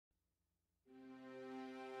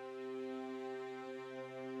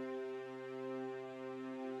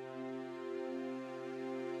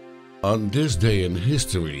On this day in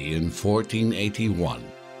history in 1481,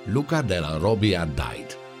 Luca Della Robbia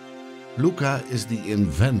died. Luca is the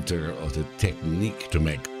inventor of the technique to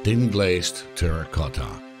make tin-glazed terracotta.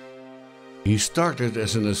 He started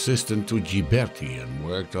as an assistant to Ghiberti and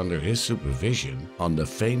worked under his supervision on the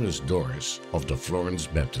famous doors of the Florence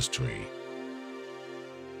baptistry.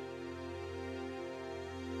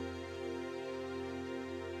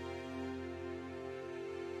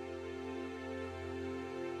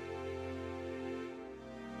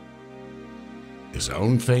 His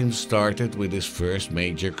own fame started with his first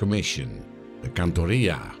major commission, the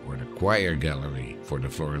Cantoria, or the choir gallery for the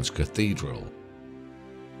Florence Cathedral.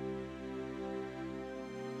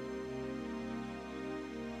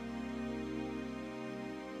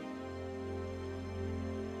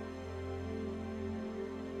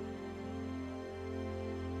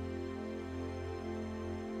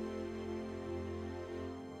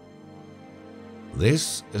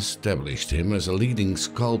 This established him as a leading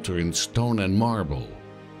sculptor in stone and marble.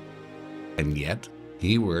 And yet,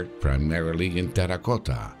 he worked primarily in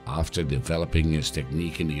terracotta after developing his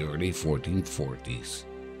technique in the early 1440s.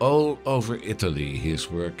 All over Italy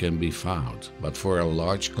his work can be found, but for a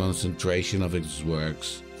large concentration of his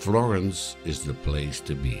works, Florence is the place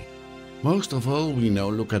to be. Most of all, we know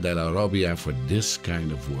Luca Della Robbia for this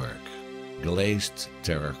kind of work, glazed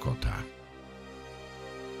terracotta.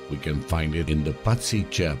 We can find it in the Pazzi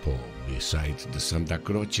Chapel beside the Santa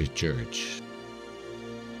Croce Church.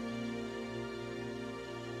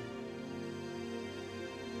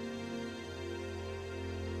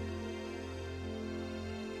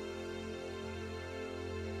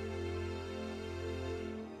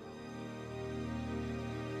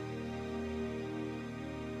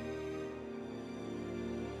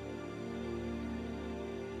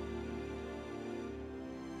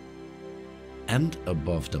 And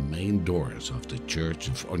above the main doors of the Church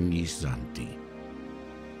of Ognissanti.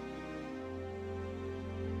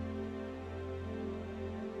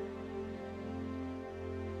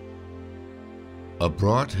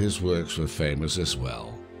 Abroad his works were famous as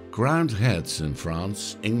well. Crowned heads in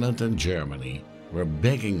France, England and Germany were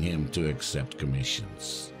begging him to accept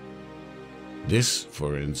commissions. This,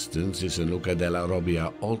 for instance, is a Luca Della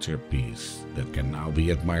Robbia altarpiece that can now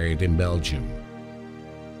be admired in Belgium.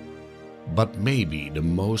 But maybe the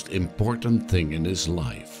most important thing in his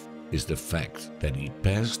life is the fact that he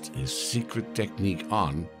passed his secret technique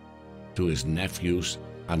on to his nephews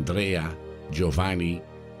Andrea, Giovanni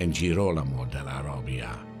and Girolamo Della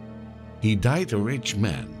Robbia. He died a rich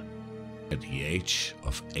man at the age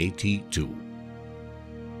of 82.